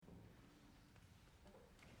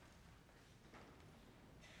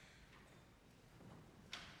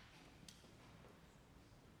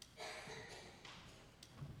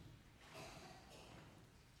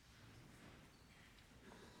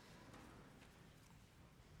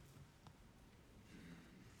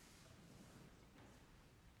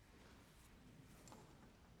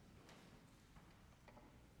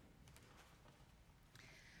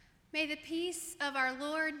May the peace of our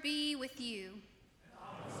Lord be with you.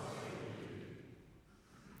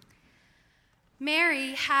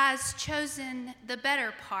 Mary has chosen the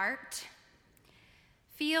better part.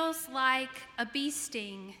 Feels like a bee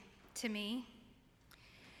sting to me.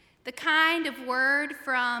 The kind of word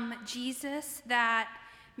from Jesus that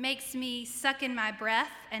makes me suck in my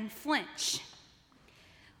breath and flinch.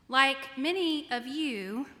 Like many of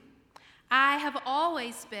you, I have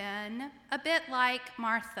always been a bit like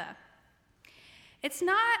Martha. It's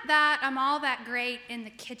not that I'm all that great in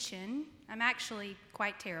the kitchen. I'm actually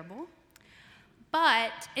quite terrible.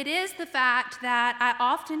 But it is the fact that I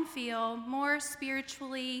often feel more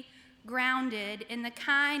spiritually grounded in the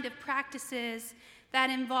kind of practices that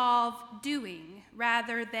involve doing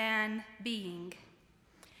rather than being.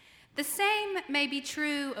 The same may be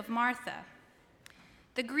true of Martha.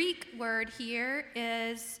 The Greek word here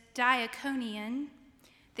is diakonion,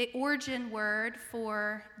 the origin word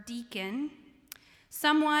for deacon,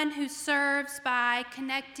 someone who serves by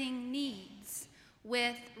connecting needs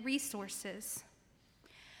with resources.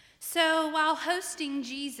 So while hosting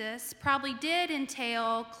Jesus probably did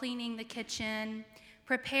entail cleaning the kitchen,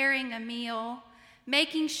 preparing a meal,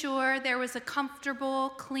 making sure there was a comfortable,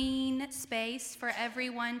 clean space for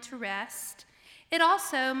everyone to rest, it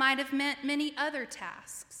also might have meant many other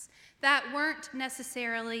tasks that weren't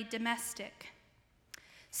necessarily domestic.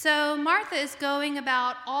 So Martha is going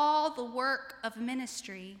about all the work of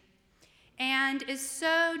ministry and is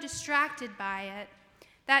so distracted by it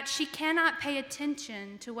that she cannot pay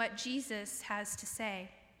attention to what Jesus has to say.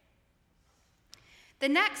 The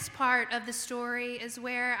next part of the story is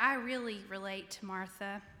where I really relate to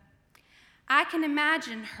Martha. I can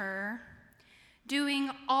imagine her doing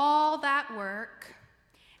all that work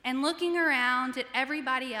and looking around at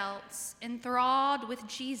everybody else enthralled with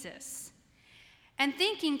Jesus and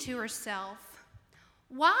thinking to herself,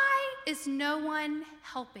 why is no one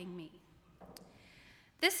helping me?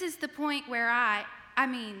 This is the point where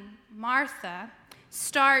Martha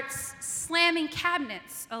starts slamming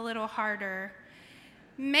cabinets a little harder,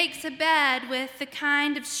 makes a bed with the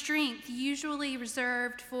kind of strength usually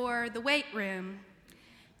reserved for the weight room,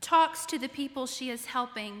 talks to the people she is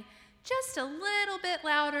helping just a little bit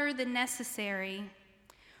louder than necessary,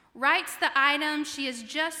 writes the item she has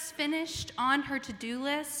just finished on her to-do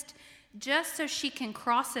list just so she can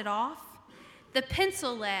cross it off, the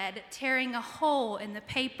pencil lead tearing a hole in the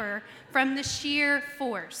paper from the sheer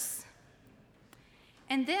force.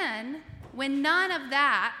 And then, when none of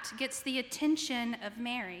that gets the attention of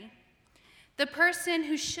Mary, the person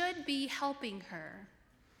who should be helping her,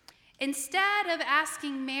 instead of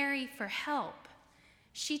asking Mary for help,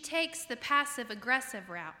 she takes the passive-aggressive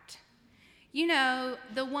route. You know,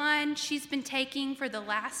 the one she's been taking for the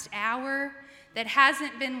last hour that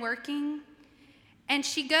hasn't been working, and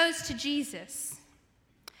she goes to Jesus.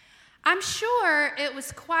 I'm sure it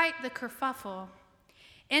was quite the kerfuffle,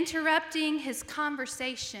 interrupting his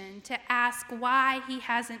conversation to ask why he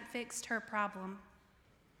hasn't fixed her problem.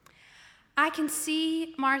 I can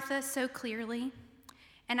see Martha so clearly,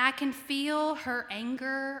 and I can feel her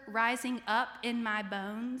anger rising up in my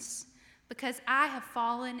bones because I have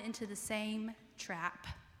fallen into the same trap.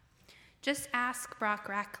 Just ask Brock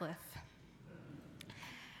Ratcliffe.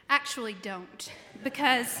 Actually, don't,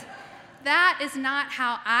 because that is not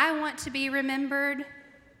how I want to be remembered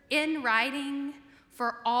in writing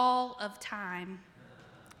for all of time.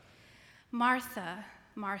 Martha,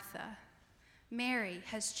 Martha, Mary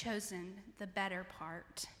has chosen the better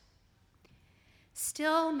part.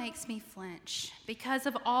 Still makes me flinch because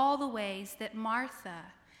of all the ways that Martha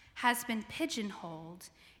has been pigeonholed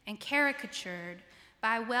and caricatured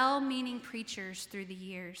by well-meaning preachers through the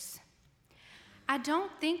years. I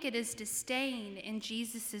don't think it is disdain in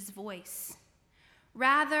Jesus' voice,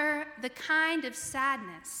 rather the kind of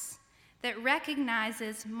sadness that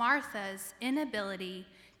recognizes Martha's inability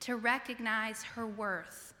to recognize her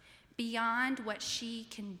worth beyond what she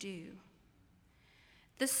can do.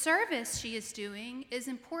 The service she is doing is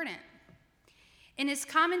important. In his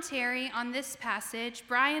commentary on this passage,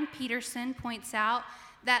 Brian Peterson points out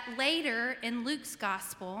that later in Luke's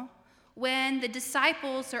gospel, when the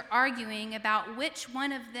disciples are arguing about which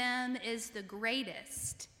one of them is the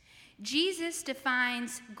greatest, Jesus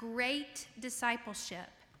defines great discipleship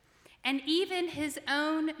and even his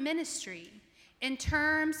own ministry in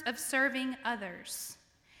terms of serving others,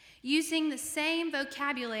 using the same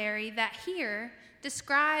vocabulary that here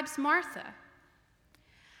describes Martha.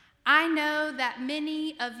 I know that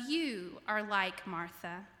many of you are like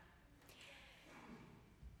Martha.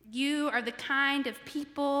 You are the kind of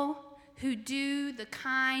people who do the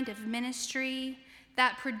kind of ministry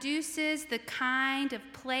that produces the kind of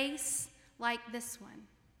place like this one,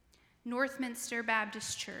 Northminster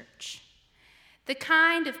Baptist Church, the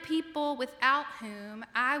kind of people without whom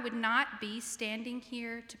I would not be standing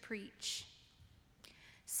here to preach.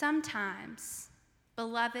 Sometimes,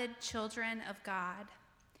 beloved children of God,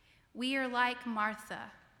 we are like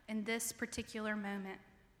Martha in this particular moment.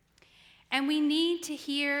 And we need to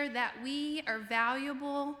hear that we are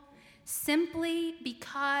valuable simply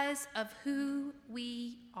because of who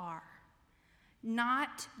we are,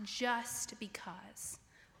 not just because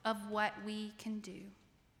of what we can do.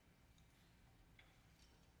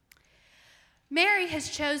 Mary has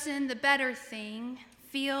chosen the better thing,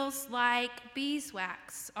 feels like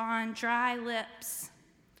beeswax on dry lips,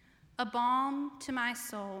 a balm to my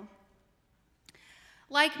soul.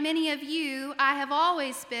 Like many of you, I have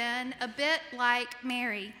always been a bit like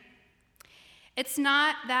Mary. It's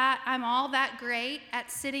not that I'm all that great at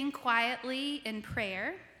sitting quietly in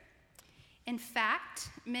prayer. In fact,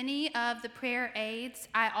 many of the prayer aids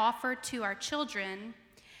I offer to our children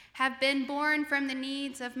have been born from the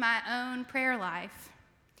needs of my own prayer life.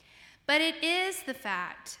 But it is the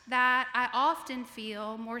fact that I often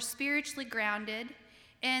feel more spiritually grounded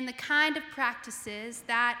in the kind of practices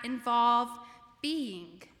that involve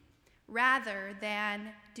being rather than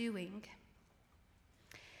doing.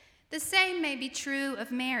 The same may be true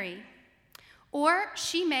of Mary, or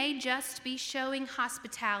she may just be showing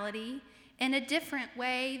hospitality in a different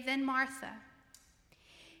way than Martha.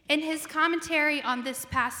 In his commentary on this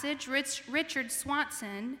passage, Richard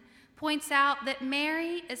Swanson points out that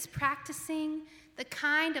Mary is practicing the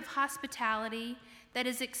kind of hospitality that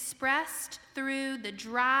is expressed through the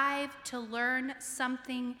drive to learn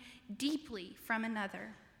something deeply from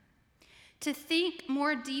another, to think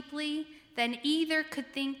more deeply than either could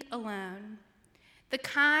think alone, the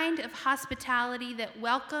kind of hospitality that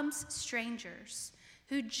welcomes strangers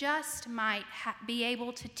who just might be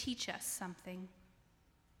able to teach us something.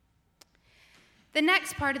 The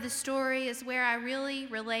next part of the story is where I really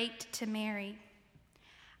relate to Mary.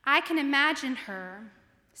 I can imagine her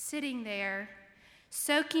sitting there,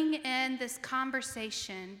 soaking in this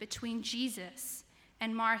conversation between Jesus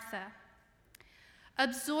and Martha,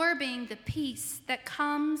 absorbing the peace that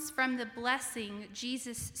comes from the blessing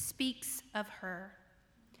Jesus speaks of her.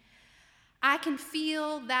 I can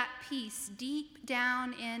feel that peace deep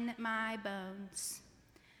down in my bones,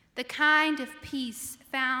 the kind of peace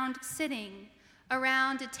found sitting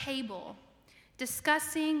around a table,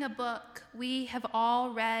 discussing a book we have all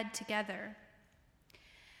read together.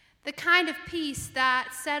 The kind of peace that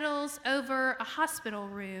settles over a hospital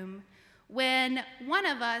room when one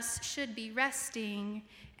of us should be resting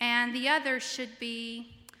and the other should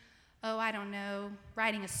be,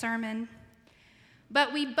 writing a sermon.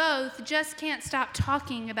 But we both just can't stop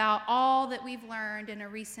talking about all that we've learned in a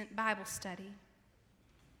recent Bible study.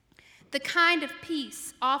 The kind of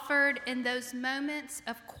peace offered in those moments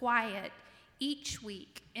of quiet each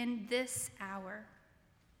week in this hour.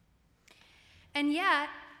 And yet,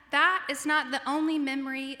 that is not the only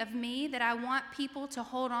memory of me that I want people to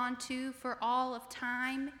hold on to for all of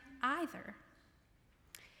time either.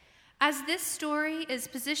 As this story is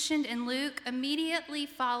positioned in Luke immediately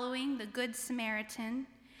following the Good Samaritan,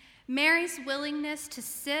 Mary's willingness to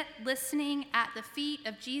sit listening at the feet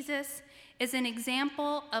of Jesus is an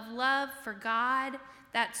example of love for God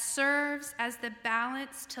that serves as the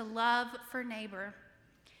balance to love for neighbor.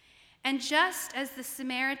 And just as the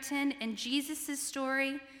Samaritan in Jesus'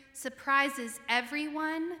 story surprises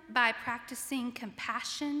everyone by practicing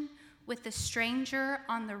compassion with the stranger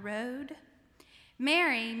on the road,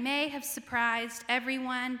 Mary may have surprised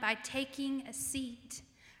everyone by taking a seat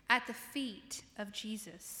at the feet of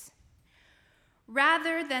Jesus.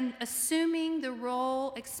 Rather than assuming the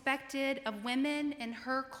role expected of women in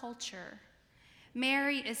her culture,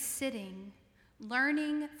 Mary is sitting,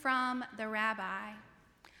 learning from the rabbi,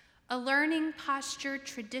 a learning posture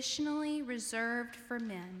traditionally reserved for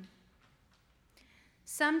men.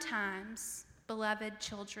 Sometimes, beloved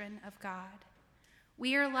children of God,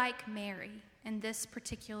 we are like Mary in this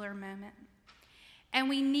particular moment, and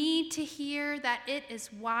we need to hear that it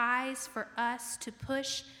is wise for us to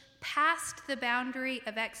push past the boundary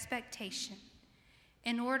of expectation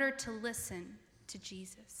in order to listen to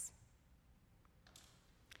Jesus.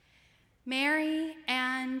 Mary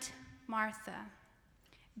and Martha,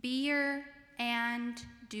 beer and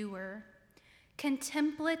doer,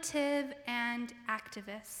 contemplative and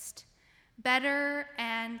activist, better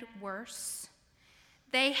and worse.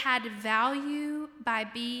 They had value by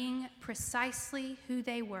being precisely who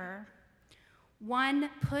they were. One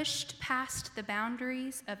pushed past the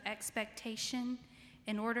boundaries of expectation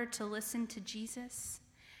in order to listen to Jesus,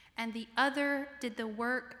 and the other did the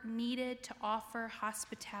work needed to offer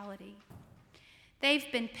hospitality.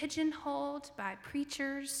 They've been pigeonholed by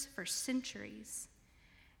preachers for centuries.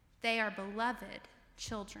 They are beloved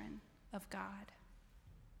children of God.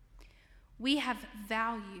 We have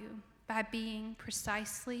value by being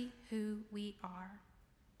precisely who we are.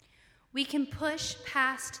 We can push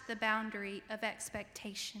past the boundary of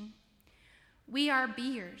expectation. We are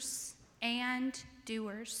beers and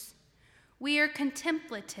doers. We are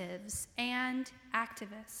contemplatives and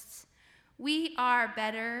activists. We are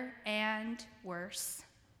better and worse.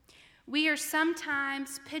 We are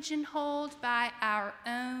sometimes pigeonholed by our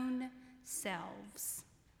own selves.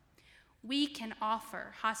 We can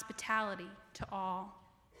offer hospitality to all.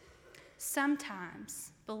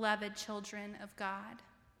 Sometimes, beloved children of God,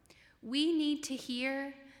 we need to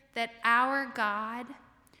hear that our God,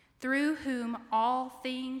 through whom all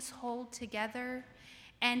things hold together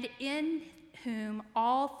and in whom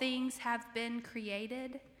all things have been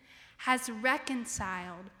created, has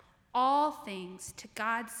reconciled all things to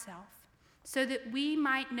God's self, so that we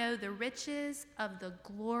might know the riches of the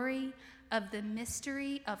glory of the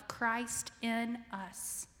mystery of Christ in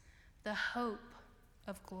us, the hope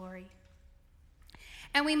of glory.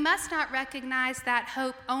 And we must not recognize that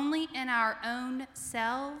hope only in our own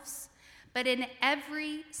selves, but in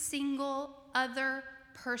every single other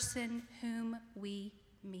person whom we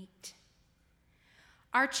meet.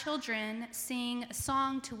 Our children sing a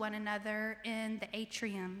song to one another in the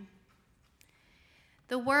atrium.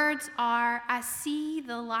 The words are, "I see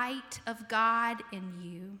the light of God in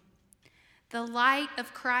you, the light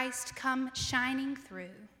of Christ come shining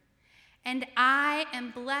through, and I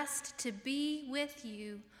am blessed to be with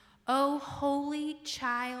you, O holy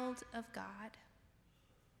child of God."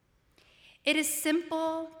 It is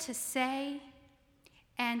simple to say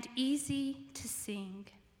and easy to sing,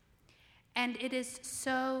 and it is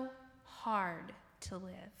so hard to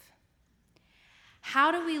live.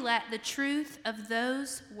 How do we let the truth of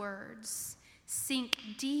those words sink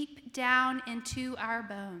deep down into our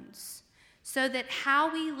bones, so that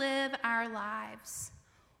how we live our lives,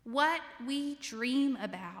 what we dream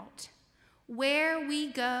about, where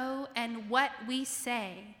we go, and what we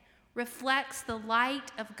say reflects the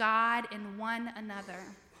light of God in one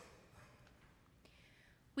another?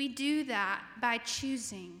 We do that by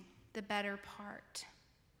choosing the better part,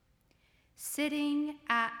 sitting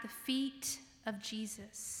at the feet of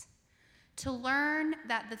Jesus, to learn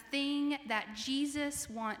that the thing that Jesus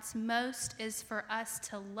wants most is for us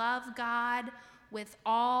to love God with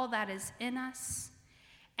all that is in us,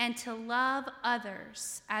 and to love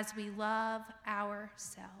others as we love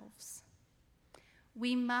ourselves.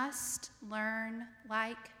 We must learn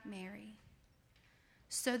like Mary,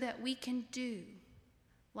 so that we can do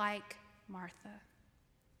like Martha.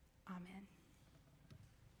 Amen.